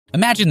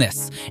Imagine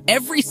this.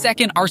 Every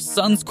second, our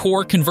sun's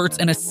core converts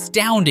an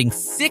astounding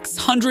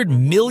 600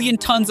 million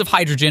tons of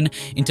hydrogen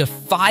into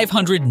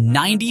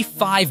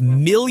 595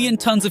 million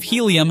tons of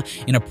helium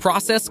in a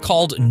process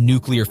called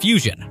nuclear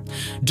fusion.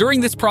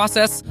 During this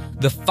process,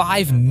 the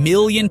 5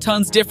 million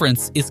tons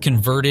difference is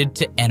converted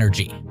to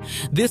energy.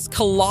 This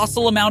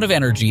colossal amount of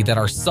energy that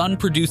our sun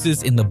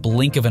produces in the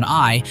blink of an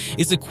eye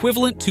is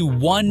equivalent to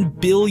 1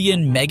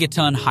 billion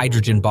megaton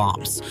hydrogen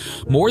bombs,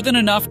 more than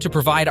enough to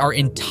provide our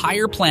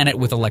entire planet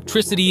with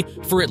electricity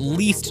for at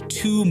least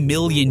 2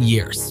 million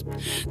years.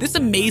 This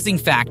amazing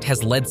fact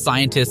has led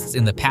scientists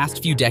in the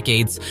past few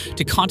decades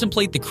to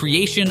contemplate the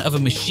creation of a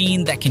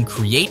machine that can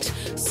create,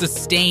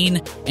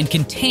 sustain, and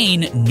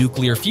contain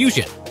nuclear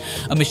fusion.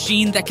 A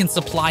machine that can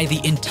supply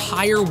the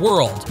entire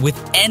world with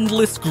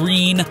endless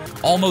green,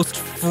 almost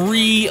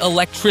free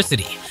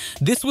electricity.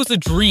 This was a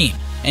dream,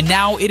 and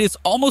now it is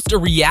almost a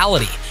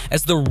reality,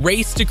 as the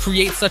race to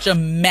create such a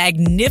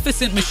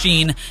magnificent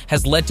machine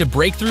has led to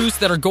breakthroughs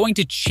that are going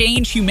to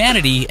change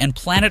humanity and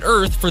planet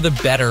Earth for the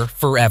better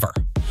forever.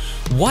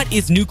 What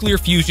is nuclear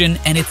fusion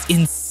and its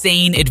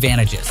insane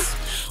advantages?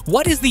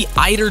 What is the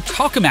ITER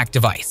tokamak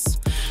device?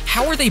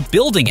 How are they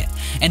building it?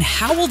 And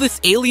how will this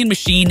alien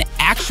machine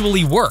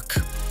actually work?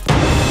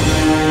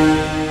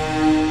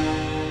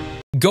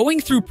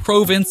 Going through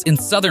Provence in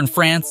southern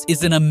France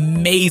is an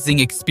amazing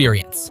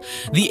experience.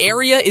 The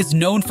area is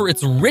known for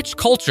its rich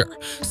culture,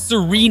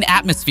 serene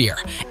atmosphere,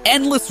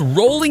 endless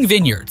rolling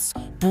vineyards,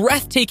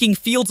 breathtaking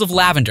fields of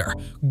lavender,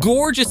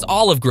 gorgeous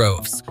olive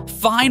groves,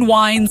 fine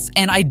wines,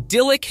 and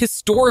idyllic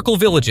historical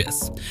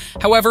villages.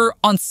 However,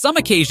 on some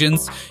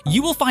occasions,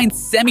 you will find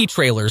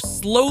semi-trailers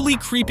slowly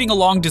creeping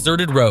along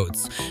deserted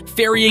roads,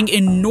 ferrying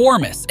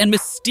enormous and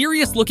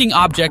mysterious-looking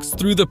objects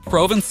through the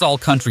Provençal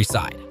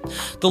countryside.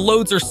 The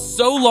loads are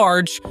so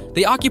large,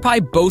 they occupy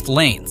both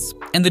lanes,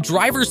 and the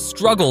drivers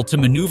struggle to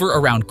maneuver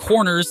around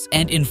corners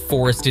and in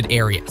forested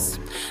areas.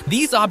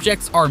 These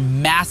objects are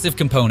massive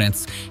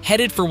components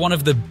headed for one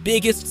of the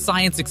biggest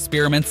science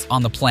experiments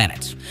on the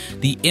planet,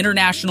 the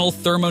International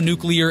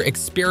Thermonuclear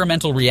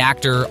Experimental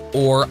Reactor,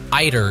 or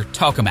ITER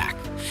tokamak.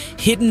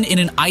 Hidden in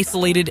an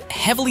isolated,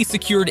 heavily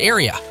secured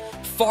area,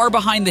 far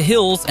behind the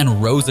hills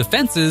and rows of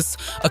fences,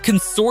 a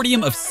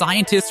consortium of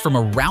scientists from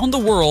around the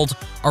world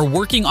are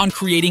working on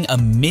creating a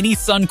mini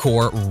sun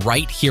core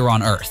right here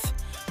on Earth.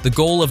 The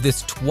goal of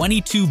this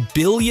 $22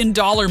 billion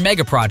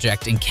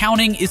megaproject and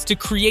counting is to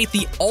create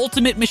the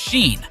ultimate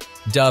machine,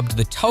 dubbed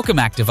the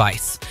tokamak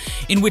device,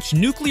 in which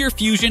nuclear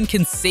fusion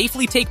can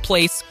safely take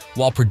place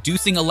while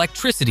producing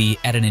electricity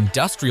at an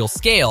industrial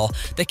scale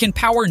that can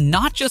power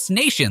not just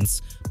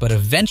nations, but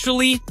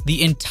eventually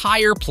the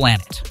entire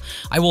planet.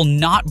 I will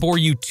not bore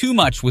you too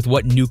much with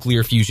what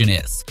nuclear fusion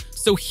is.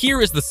 So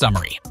here is the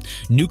summary.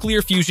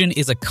 Nuclear fusion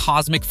is a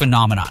cosmic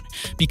phenomenon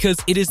because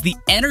it is the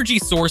energy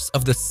source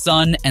of the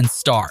sun and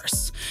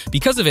stars.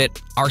 Because of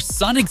it, our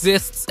sun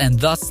exists and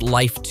thus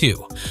life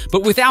too.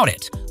 But without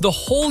it, the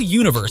whole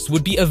universe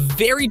would be a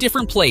very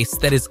different place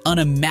that is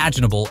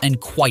unimaginable and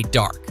quite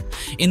dark.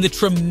 In the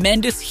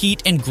tremendous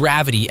heat and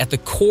gravity at the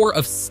core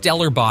of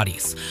stellar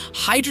bodies,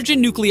 hydrogen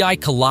nuclei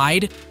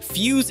collide,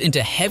 fuse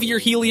into heavier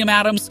helium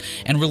atoms,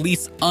 and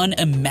release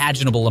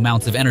unimaginable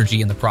amounts of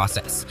energy in the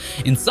process.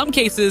 In some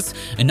cases,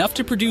 enough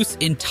to produce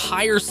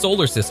entire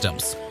solar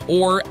systems,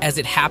 or, as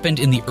it happened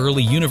in the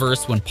early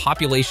universe when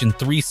population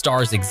 3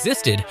 stars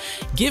existed,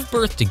 give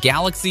birth to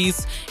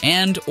galaxies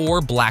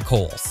and/or black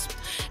holes.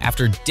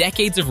 After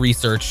decades of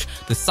research,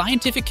 the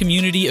scientific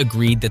community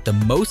agreed that the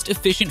most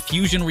efficient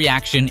fusion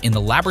reaction in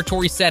the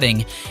laboratory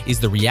setting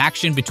is the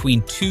reaction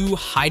between two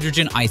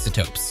hydrogen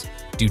isotopes,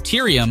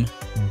 deuterium,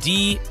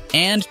 D,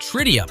 and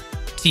tritium,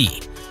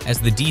 T, as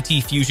the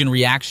DT fusion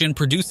reaction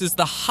produces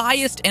the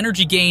highest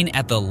energy gain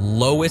at the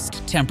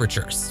lowest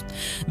temperatures.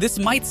 This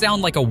might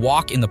sound like a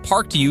walk in the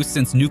park to you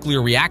since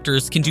nuclear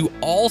reactors can do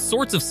all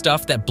sorts of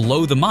stuff that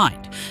blow the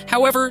mind.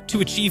 However,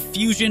 to achieve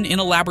fusion in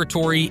a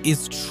laboratory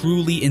is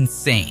truly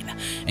insane,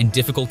 and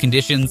difficult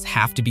conditions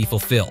have to be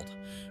fulfilled.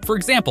 For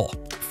example,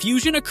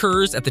 fusion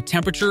occurs at the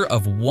temperature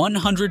of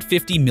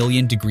 150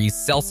 million degrees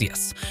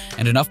Celsius,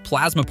 and enough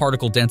plasma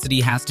particle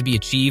density has to be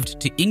achieved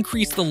to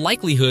increase the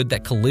likelihood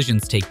that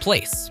collisions take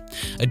place.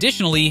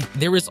 Additionally,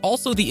 there is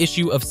also the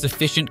issue of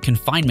sufficient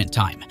confinement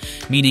time,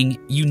 meaning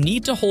you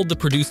need to hold the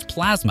produced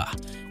plasma,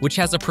 which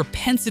has a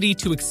propensity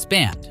to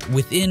expand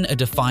within a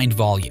defined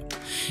volume.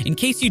 In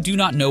case you do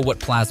not know what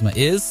plasma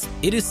is,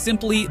 it is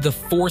simply the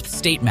fourth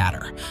state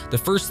matter. The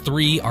first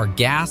three are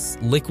gas,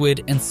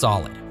 liquid, and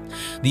solid.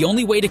 The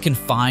only way to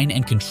confine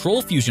and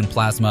control fusion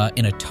plasma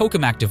in a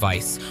tokamak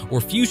device or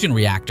fusion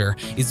reactor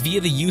is via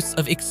the use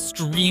of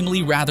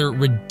extremely, rather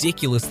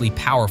ridiculously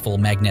powerful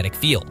magnetic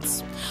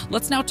fields.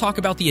 Let's now talk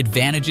about the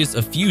advantages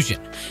of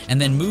fusion,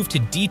 and then move to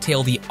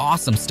detail the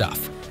awesome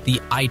stuff, the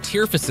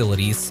ITER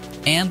facilities,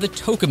 and the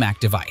tokamak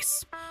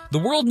device. The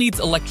world needs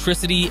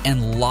electricity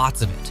and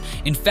lots of it.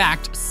 In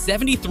fact,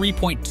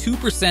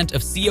 73.2%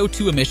 of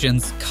CO2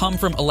 emissions come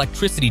from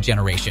electricity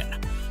generation.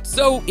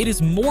 So it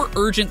is more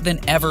urgent than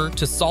ever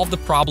to solve the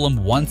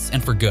problem once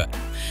and for good.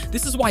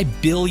 This is why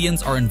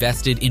billions are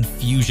invested in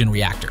fusion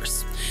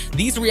reactors.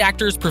 These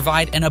reactors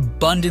provide an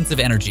abundance of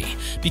energy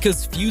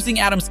because fusing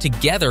atoms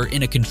together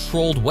in a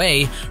controlled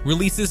way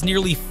releases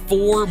nearly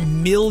 4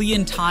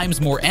 million times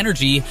more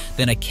energy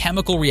than a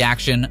chemical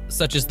reaction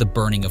such as the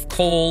burning of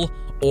coal,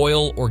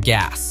 oil, or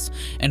gas,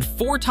 and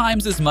 4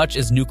 times as much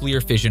as nuclear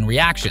fission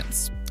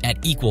reactions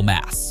at equal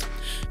mass.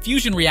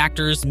 Fusion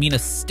reactors mean a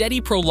steady,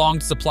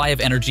 prolonged supply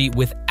of energy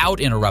without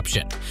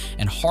interruption,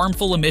 and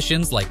harmful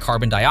emissions like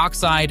carbon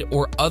dioxide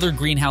or other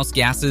greenhouse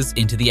gases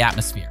into the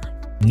atmosphere.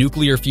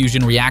 Nuclear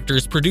fusion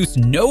reactors produce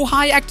no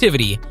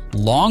high-activity,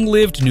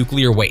 long-lived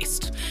nuclear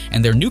waste,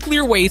 and their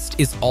nuclear waste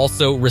is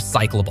also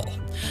recyclable.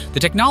 The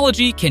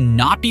technology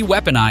cannot be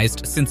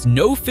weaponized since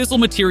no fissile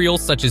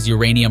materials such as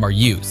uranium are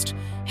used,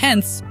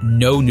 hence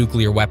no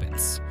nuclear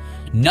weapons.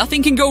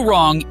 Nothing can go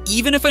wrong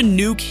even if a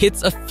nuke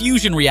hits a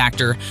fusion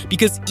reactor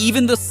because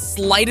even the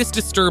slightest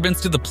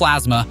disturbance to the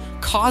plasma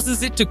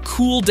causes it to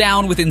cool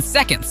down within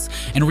seconds,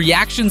 and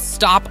reactions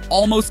stop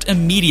almost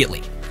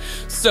immediately.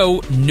 So,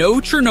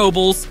 no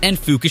Chernobyls and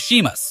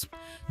Fukushimas.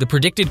 The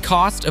predicted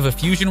cost of a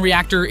fusion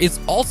reactor is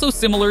also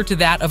similar to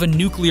that of a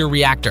nuclear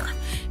reactor.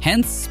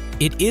 Hence,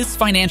 it is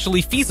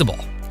financially feasible.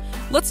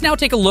 Let's now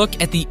take a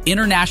look at the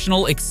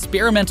International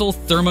Experimental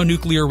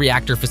Thermonuclear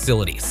Reactor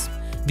facilities.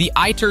 The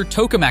ITER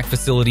tokamak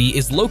facility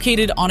is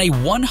located on a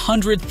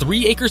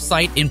 103-acre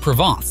site in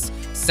Provence,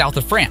 south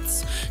of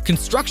France.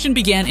 Construction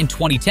began in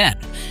 2010,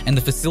 and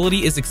the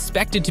facility is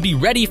expected to be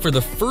ready for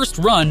the first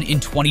run in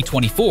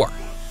 2024.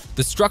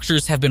 The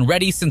structures have been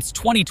ready since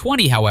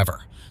 2020,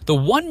 however. The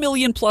 1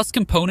 million plus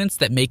components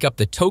that make up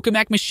the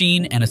tokamak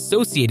machine and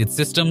associated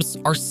systems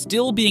are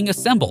still being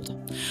assembled.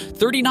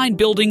 39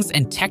 buildings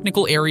and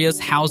technical areas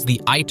house the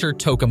ITER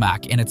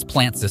tokamak and its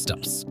plant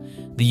systems.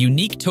 The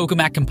unique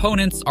tokamak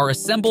components are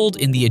assembled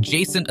in the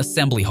adjacent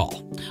assembly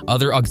hall.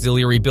 Other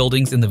auxiliary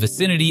buildings in the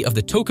vicinity of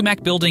the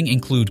tokamak building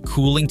include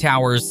cooling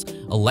towers,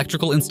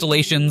 electrical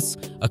installations,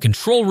 a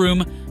control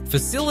room,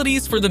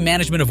 facilities for the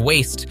management of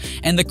waste,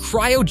 and the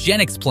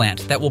cryogenics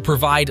plant that will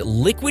provide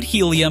liquid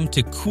helium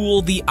to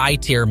cool the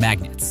ITER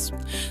magnets.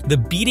 The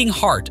beating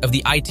heart of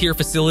the ITER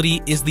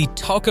facility is the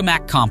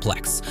tokamak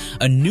complex,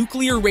 a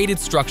nuclear-rated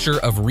structure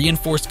of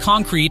reinforced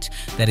concrete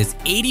that is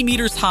 80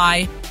 meters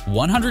high,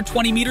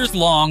 120 meters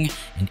long,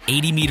 and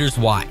 80 meters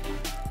wide.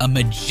 A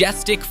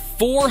majestic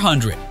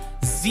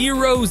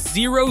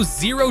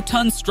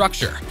 400,000-ton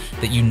structure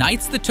that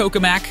unites the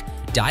tokamak,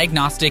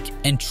 diagnostic,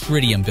 and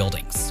tritium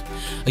buildings.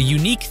 A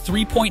unique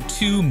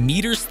 3.2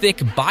 meters thick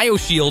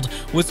bioshield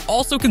was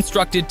also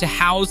constructed to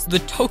house the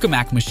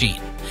tokamak machine.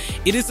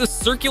 It is a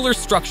circular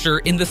structure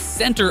in the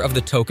center of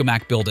the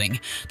tokamak building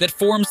that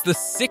forms the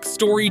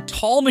 6-story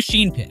tall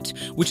machine pit,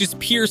 which is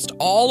pierced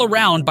all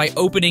around by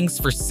openings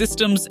for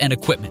systems and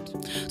equipment.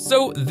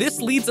 So this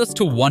leads us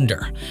to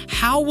wonder,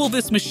 how will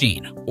this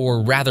machine,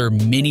 or rather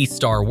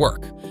mini-star,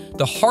 work?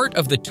 The heart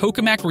of the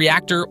tokamak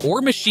reactor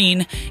or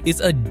machine is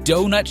a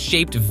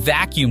donut-shaped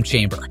vacuum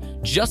chamber,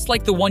 just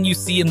like the one you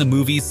see in the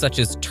movies such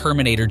as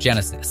Terminator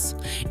Genesis.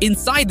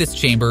 Inside this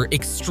chamber,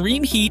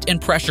 extreme heat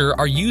and pressure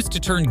are used to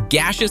turn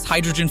gaseous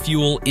hydrogen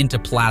fuel into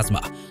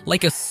plasma,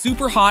 like a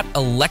super-hot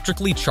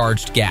electrically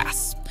charged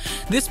gas.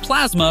 This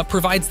plasma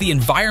provides the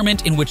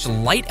environment in which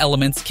light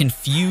elements can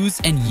fuse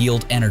and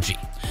yield energy.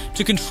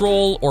 To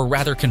control, or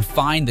rather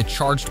confine, the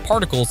charged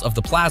particles of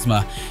the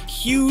plasma,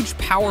 huge,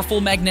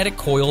 powerful magnetic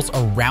coils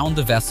around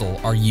the vessel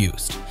are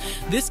used.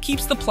 This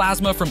keeps the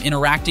plasma from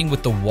interacting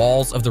with the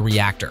walls of the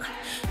reactor.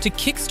 To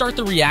kickstart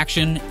the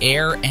reaction,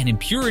 air and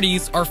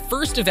impurities are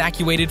first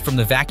evacuated from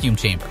the vacuum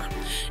chamber.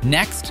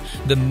 Next,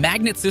 the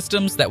magnet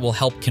systems that will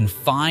help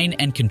confine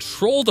and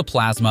control the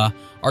plasma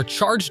are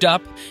charged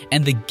up,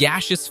 and the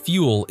gaseous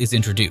fuel is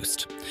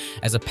introduced.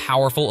 As a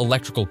powerful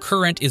electrical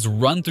current is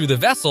run through the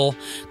vessel,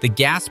 the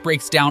gas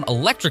breaks down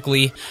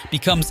electrically,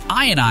 becomes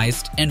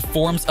ionized, and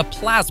forms a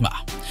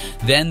plasma.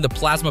 Then the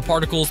plasma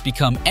particles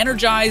become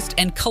energized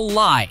and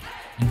collide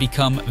and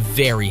become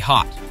very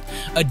hot.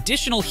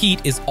 Additional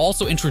heat is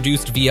also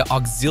introduced via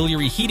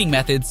auxiliary heating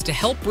methods to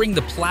help bring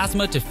the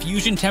plasma to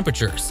fusion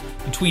temperatures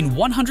between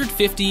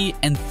 150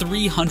 and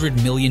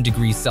 300 million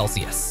degrees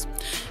Celsius.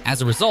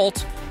 As a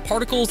result,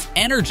 particles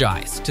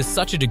energized to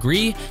such a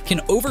degree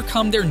can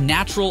overcome their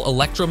natural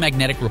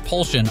electromagnetic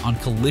repulsion on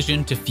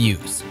collision to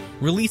fuse,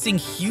 releasing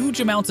huge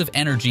amounts of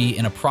energy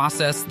in a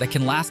process that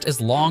can last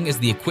as long as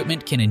the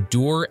equipment can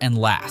endure and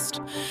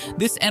last.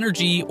 This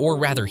energy, or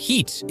rather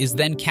heat, is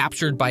then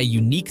captured by a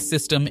unique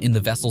system in the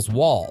vessel's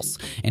walls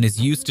and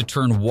is used to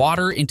turn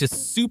water into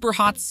super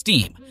hot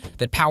steam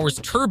that powers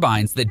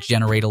turbines that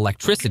generate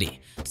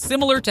electricity,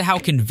 similar to how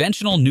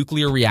conventional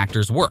nuclear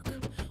reactors work.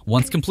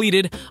 Once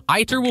completed,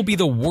 ITER will be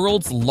the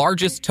world's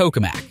largest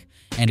tokamak,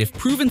 and if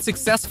proven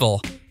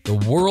successful, the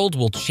world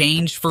will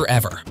change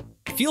forever.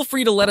 Feel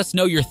free to let us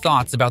know your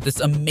thoughts about this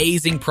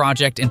amazing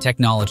project and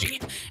technology,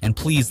 and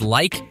please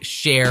like,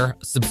 share,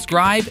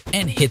 subscribe,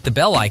 and hit the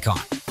bell icon.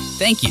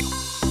 Thank you.